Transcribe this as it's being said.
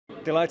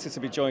Delighted to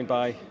be joined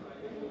by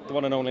the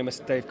one and only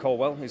Mr. Dave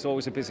Coldwell. He's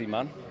always a busy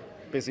man,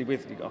 busy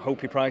with, you've got a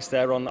Hopey price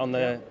there on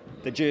the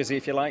jersey,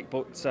 if you like,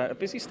 but a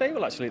busy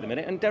stable actually at the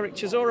minute. And Dereck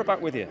Chisora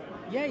back with you.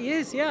 Yeah, he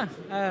is. Yeah,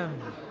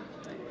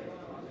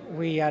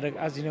 we had,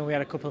 as you know, we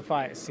had a couple of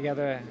fights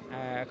together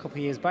a couple of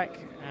years back.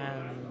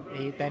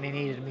 Then he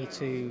needed me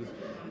to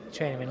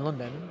train him in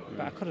London,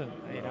 but I couldn't.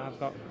 You know, I've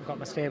got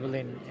my stable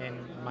in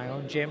my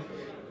own gym,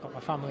 got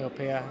my family up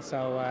here,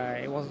 so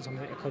it wasn't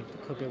something that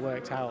could be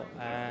worked out.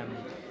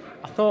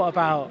 I thought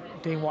about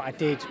doing what I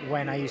did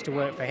when I used to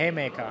work for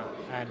Haymaker,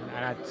 and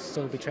I'd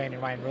still be training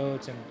Ryan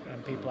Rhodes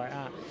and people like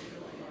that,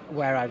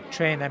 where I'd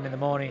train them in the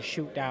morning,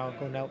 shoot down,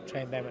 go and help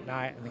train them at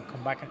night, and then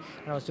come back. And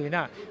I was doing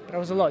that. But I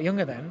was a lot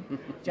younger then, do you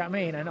know what I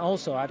mean? And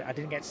also, I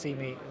didn't get to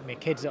see my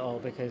kids at all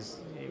because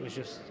it was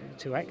just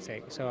too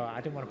hectic. So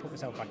I didn't want to put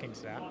myself back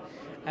into that.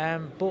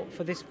 But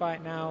for this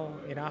fight now,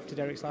 you know, after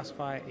Dereck's last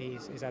fight,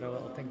 he's had a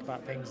little think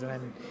about things, and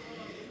then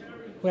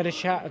we had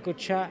a good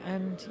chat,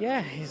 and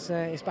yeah, he's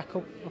back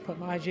up at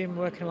my gym,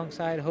 working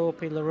alongside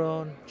Hopey,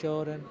 Lerone,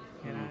 Jordan.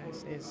 You know,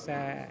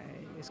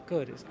 it's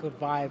good. It's a good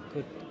vibe,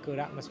 good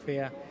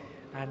atmosphere,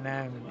 and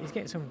he's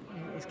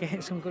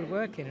getting some good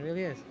work in. It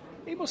really is.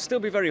 He must still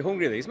be very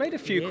hungry. He's made a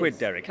few quid,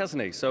 Dereck,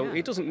 hasn't he? So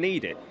he doesn't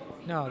need it.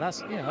 No,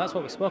 that's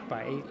what we spoke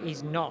about.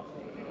 He's not,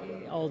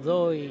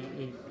 although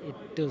he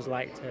does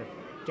like to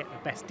get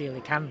the best deal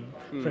he can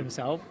for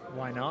himself.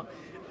 Why not?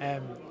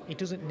 He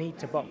doesn't need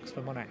to box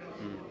for money.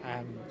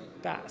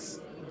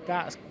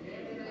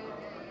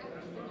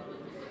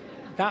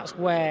 That's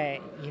where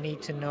you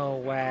need to know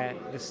where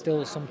there's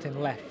still something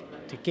left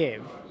to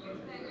give,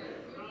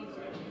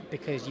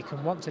 because you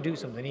can want to do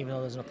something even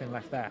though there's nothing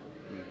left there.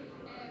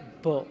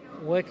 But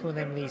working with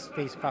him these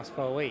past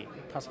 4 weeks,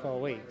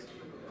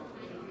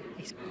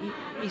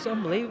 he's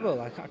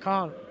unbelievable. I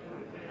can't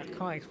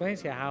explain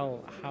to you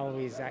how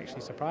he's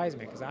actually surprised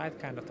me, because I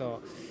kind of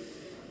thought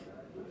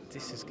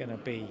this is going to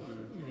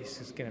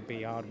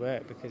be hard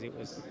work, because it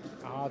was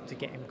hard to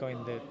get him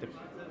going the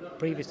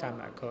previous time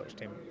that I coached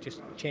him,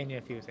 just changing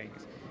a few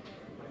things.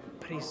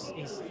 But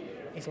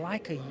he's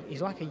like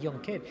a young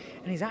kid,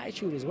 and his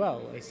attitude as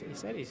well. He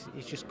said he's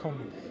just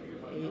come.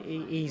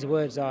 His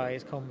words are,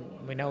 he's come.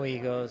 We know he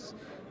goes.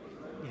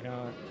 You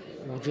know,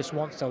 he just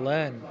wants to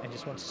learn and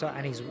just wants to.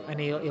 And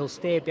he'll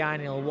stay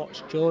behind. And he'll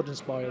watch Jordan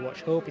spar. He'll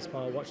watch Hopey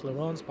spar. Watch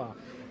Lerone spar.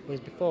 Whereas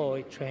before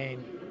he'd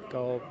train,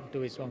 go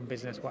do his own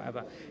business,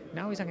 whatever.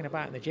 Now he's hanging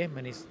about in the gym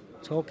and he's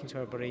talking to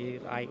everybody,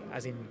 like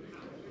as in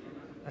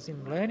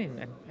learning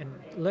and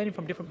learning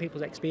from different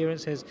people's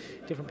experiences,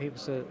 different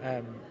people's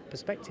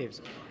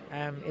perspectives.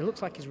 It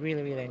looks like he's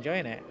really, really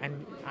enjoying it,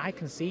 and I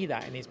can see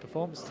that in his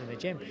performances in the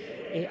gym.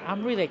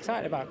 I'm really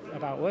excited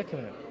about working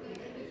with him.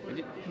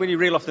 When you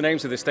reel off the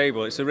names of the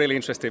stable, it's a really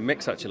interesting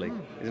mix, actually,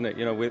 isn't it?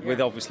 You know, with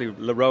obviously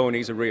Lerone,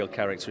 he's a real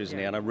character, isn't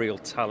he? And a real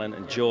talent.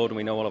 And Jordan,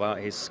 we know all about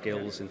his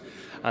skills.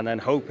 And then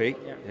Hopey,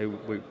 who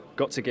we've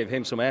got to give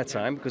him some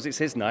airtime because it's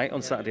his night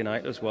on Saturday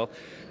night as well.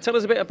 Tell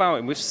us a bit about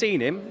him. We've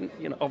seen him.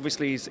 You know,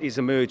 obviously he's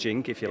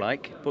emerging, if you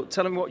like. But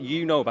tell him what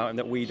you know about him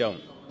that we don't.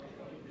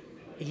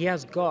 He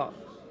has got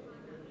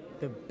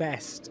the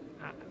best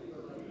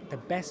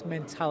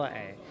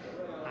mentality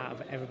out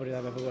of everybody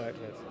I've ever worked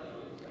with.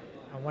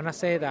 And when I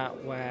say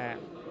that, where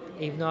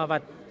even though I've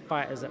had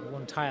fighters that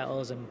won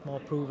titles and more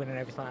proven and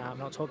everything like that, I'm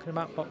not talking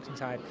about boxing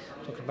side,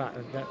 I'm talking about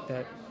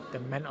the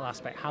mental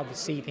aspect, how they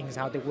see things,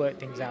 how they work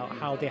things out,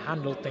 how they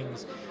handle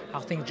things, how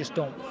things just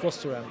don't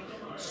fluster them.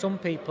 Some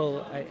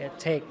people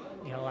take,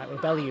 you know, like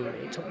Rebellion,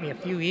 it took me a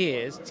few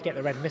years to get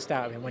the red mist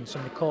out of him. When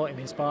somebody caught him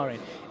in sparring,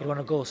 he'd want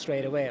to go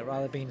straight away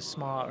rather than being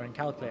smarter and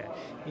calculated.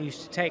 It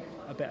used to take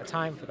a bit of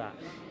time for that.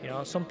 You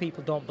know, some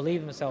people don't believe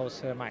in themselves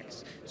to the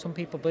max. Some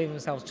people believe in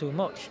themselves too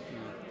much.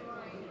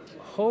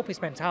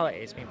 Hopey's mentality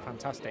has been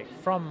fantastic.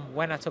 From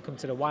when I took him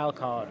to the wild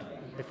card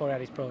before he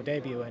had his pro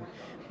debut, and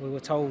we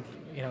were told,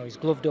 you know, he's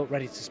gloved up,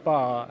 ready to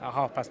spar at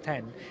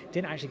 10:30.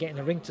 Didn't actually get in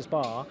the ring to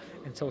spar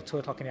until 2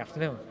 o'clock in the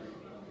afternoon.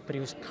 But he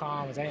was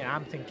calm as anything.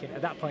 I'm thinking,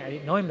 at that point, I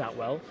didn't know him that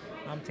well.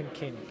 I'm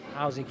thinking,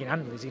 how's he going to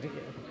handle this?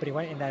 But he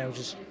went in there and was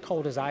just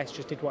cold as ice,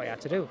 just did what he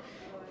had to do.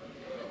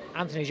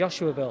 Anthony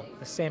Joshua, Bill,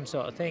 the same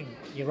sort of thing.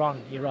 You're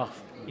on, you're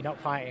off. You're not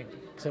fighting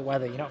because of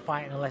weather. You're not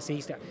fighting unless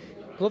he's...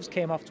 Gloves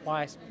came off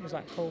twice. He was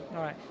like, cool,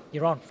 all right.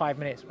 You're on 5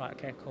 minutes. Right,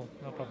 okay, cool,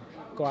 no problem.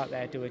 Go out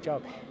there, do a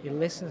job. He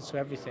listens to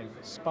everything.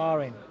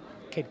 Sparring,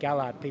 Kid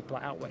Galahad, people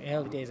like that, in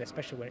early days,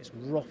 especially when it's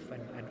rough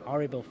and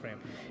horrible for him.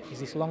 He's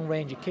this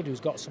long-range kid who's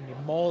got somebody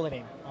mauling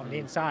him on the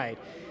inside,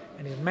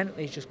 and he's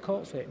mentally just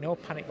copes with it. No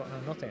panic button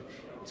or nothing.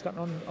 He's got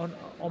an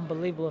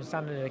unbelievable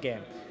understanding of the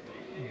game.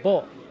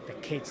 But the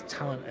kid's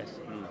talented.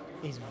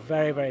 He's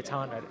very, very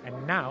talented.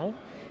 And now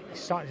he's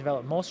starting to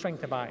develop more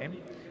strength about him.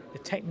 The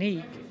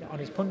technique on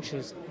his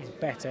punches is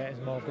better, is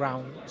more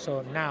ground.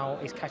 So now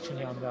he's catching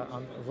you on the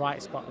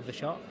right spot of the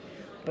shot.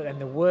 But then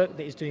the work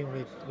that he's doing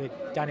with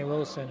Danny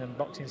Wilson and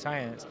Boxing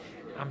Science,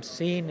 I'm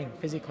seeing him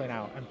physically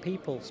now. And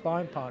people,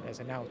 sparring partners,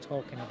 are now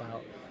talking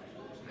about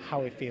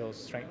how he feels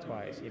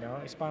strength-wise. You know,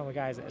 he's sparring with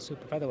guys that are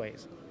super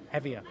featherweights,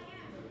 heavier,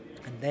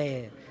 and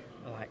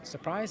like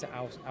surprised at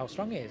how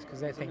strong he is,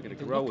 because they think he's going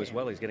to grow as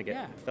well. He's going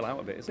to fill out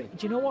a bit, isn't he?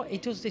 Do you know what? He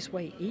does this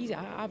weight easy.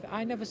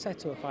 I never said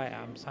to a fighter,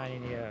 I'm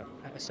signing you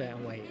at a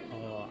certain weight,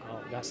 or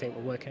that's it,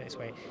 we're working at this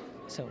weight.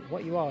 So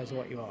what you are is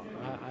what you are.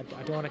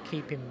 I don't want to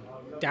keep him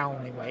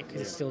down in weight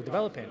because he's still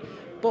developing.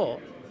 But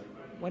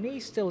when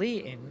he's still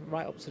eating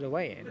right up to the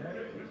weigh-in,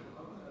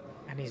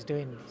 and he's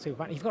doing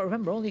super, you've got to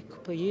remember, only a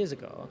couple of years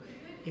ago,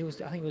 I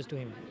think he was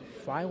doing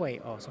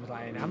flyweight or something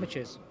like that in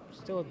amateurs.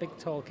 Still a big,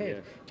 tall kid. Yeah. Do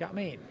you know what I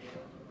mean?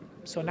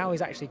 So now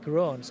he's actually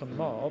grown some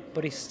more,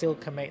 but he still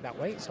can make that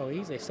weight so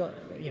easily. So,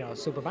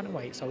 super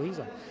bantamweight so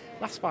easily.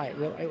 Last fight,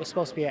 it was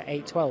supposed to be at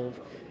 8'12",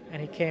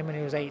 and he came and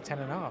he was 8'10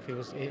 and a half.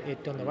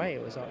 He'd done the weight.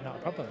 It was not a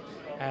problem.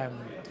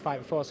 The fight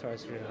before, sorry.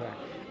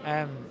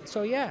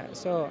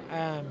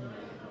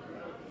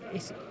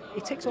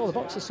 It ticks all the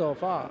boxes so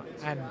far,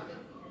 and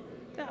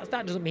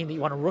that doesn't mean that you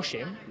want to rush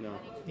him. No.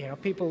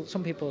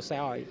 Some people say,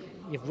 "Oh,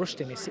 you've rushed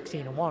him. He's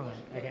 16-1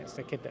 against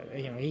a kid that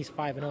he's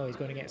 5-0. He's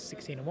going against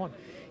 16-1."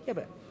 Yeah,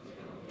 but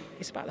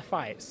it's about the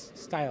fights,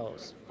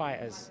 styles,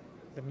 fighters,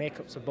 the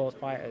makeups of both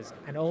fighters,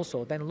 and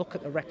also then look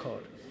at the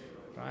record,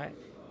 right?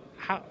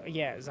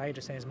 Zahid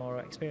Hussein is more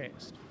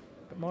experienced,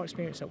 but more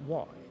experienced at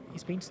what?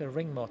 He's been to the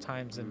ring more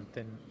times than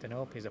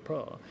Hopey as a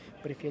pro.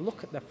 But if you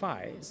look at the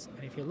fights,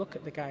 and if you look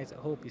at the guys that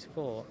Hopey's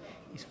fought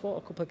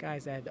a couple of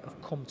guys there that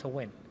have come to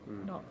win,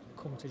 not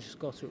come to just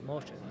go through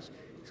motions.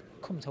 It's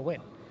come to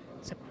win.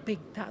 It's a big.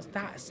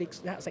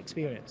 That's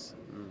experience.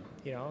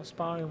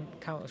 Sparring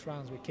countless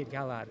rounds with Kid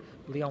Galahad,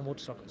 Leon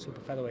Woodstock at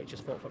super featherweight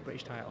just fought for a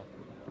British title,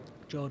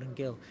 Jordan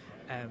Gill,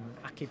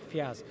 Akib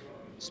Fiaz.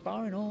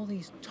 Sparring all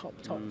these top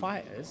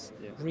fighters,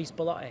 Reece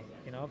Bellotti,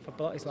 for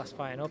Bellotti's last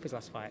fight and Hopey's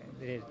last fight,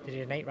 they did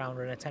an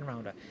 8-rounder and a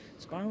 10-rounder.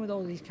 Sparring with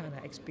all these kind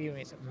of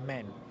experienced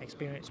men,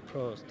 experienced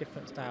pros,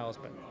 different styles,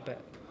 but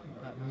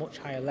at a much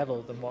higher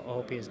level than what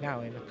Hopey is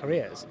now in their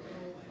careers.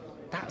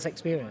 That's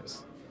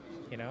experience.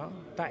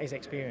 That is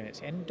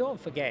experience. And don't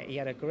forget, he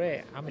had a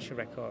great amateur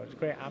record,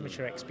 great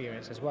amateur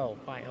experience as well,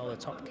 fighting all the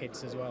top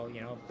kids as well,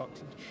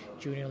 boxing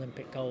junior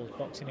Olympic gold,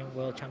 boxing in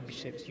world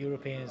championships,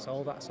 Europeans,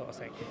 all that sort of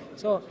thing.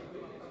 So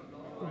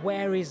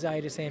where is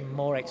Zahid Hussein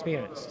more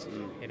experienced?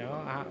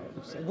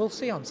 We'll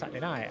see on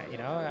Saturday night.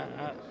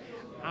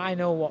 I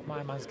know what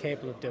my man's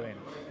capable of doing.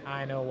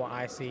 I know what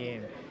I see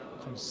him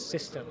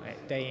consistently,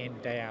 day in,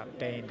 day out,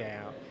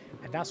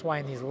 and that's why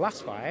in his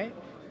last fight,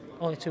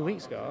 only 2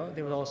 weeks ago,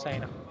 they were all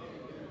saying,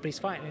 but he's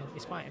fighting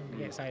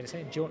against Zahid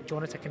Hussein. Do you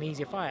want to take an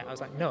easier fight? I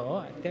was like,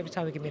 no. Every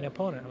time they give me an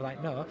opponent, I'm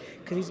like, no,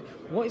 because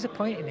what is the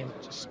point in him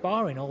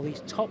sparring all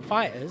these top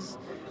fighters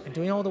and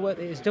doing all the work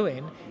that he's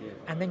doing,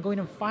 and then going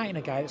and fighting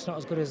a guy that's not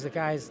as good as the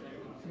guys,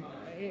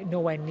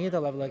 nowhere near the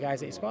level of guys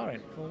that he's sparring?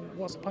 Well,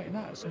 what's the point in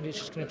that? Somebody's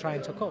just going to try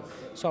and tuck up.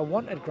 So I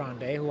wanted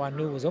Grande, who I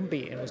knew was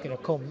unbeaten, was going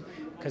to come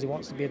because he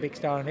wants to be a big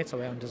star in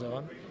Italy on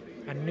DAZN.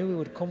 I knew he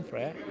would come for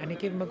it, and he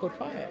gave him a good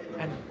fight,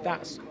 and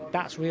that's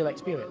real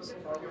experience.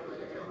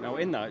 Now,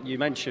 in that, you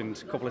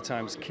mentioned a couple of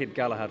times Kid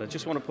Galahad. I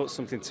just want to put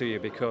something to you,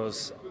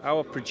 because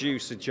our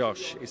producer,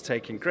 Josh, is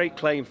taking great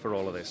claim for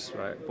all of this,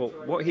 right?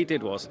 But what he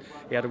did was,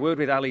 he had a word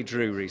with Ali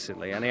Drew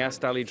recently, and he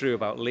asked Ali Drew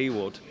about Leigh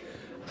Wood.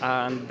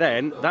 And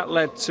then that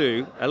led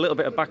to a little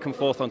bit of back and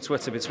forth on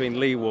Twitter between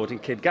Leigh Wood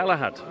and Kid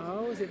Galahad.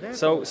 Oh, is it there?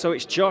 So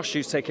it's Josh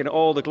who's taking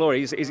all the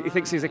glory. He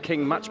thinks he's a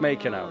king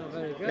matchmaker now.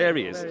 Very good. There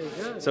he is.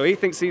 So he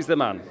thinks he's the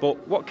man.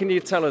 But what can you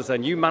tell us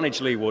then? You manage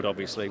Leigh Wood,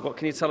 obviously. What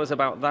can you tell us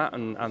about that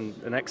and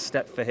the next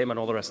step for him and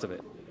all the rest of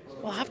it?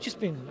 Well, I've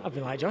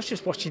been like Josh,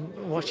 just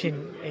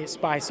watching it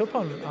spice up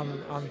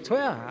on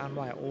Twitter. I'm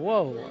like,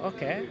 whoa,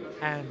 okay.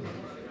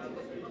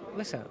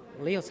 Listen,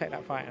 Leigh will take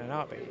that fight in an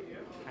heartbeat.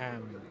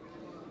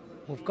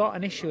 We've got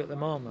an issue at the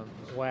moment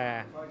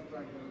where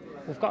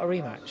we've got a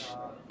rematch,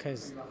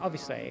 because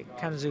obviously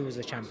Kanzu was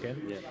the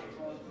champion,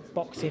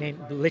 boxing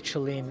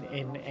literally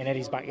in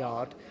Eddie's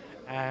backyard.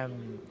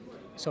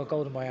 So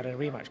Golden Boy had a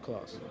rematch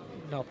clause,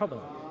 no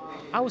problem.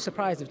 I was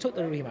surprised they took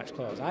the rematch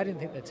clause. I didn't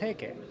think they'd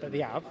take it, but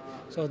they have,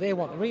 so they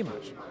want the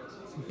rematch.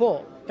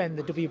 But then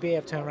the WBA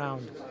have turned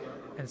around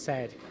and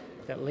said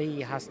that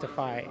Leigh has to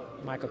fight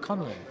Michael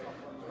Conlon,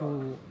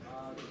 who,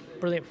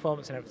 brilliant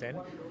performance and everything,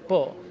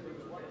 but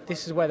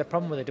this is where the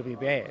problem with the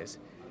WBA is.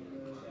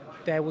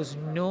 There was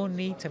no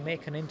need to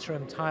make an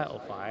interim title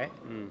fight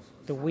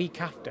the week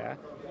after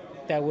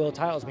their world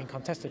title's been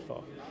contested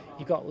for.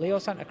 You've got Leo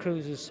Santa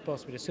Cruz, who's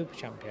supposed to be the super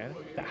champion,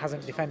 that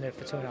hasn't defended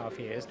for 2.5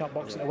 years, not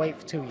boxed at the weight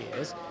for 2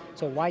 years.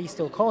 So why are you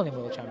still calling him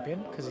world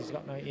champion? Because he's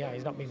not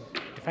been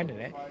defending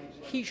it.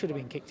 He should have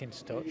been kicked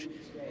into touch.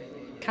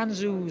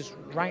 Kanzu's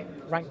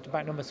ranked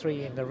about number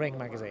 3 in the Ring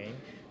magazine,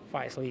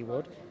 fights Leigh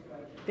Wood.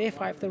 They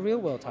fight for the real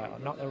world title,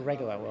 not the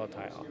regular world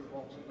title.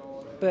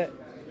 But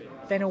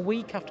then a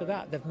week after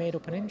that, they've made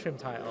up an interim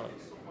title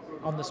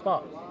on the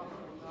spot.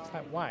 It's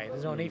like, why?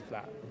 There's no need for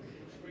that.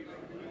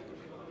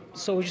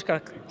 So we just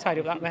got to tidy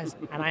up that mess,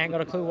 and I ain't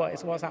got a clue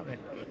what's happening.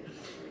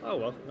 Oh,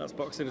 well, that's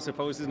boxing, I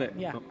suppose, isn't it?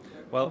 Yeah,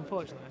 well,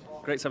 unfortunately.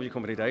 Great to have your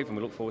company, Dave, and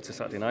we look forward to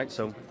Saturday night,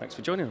 so thanks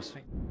for joining us.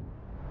 Thanks.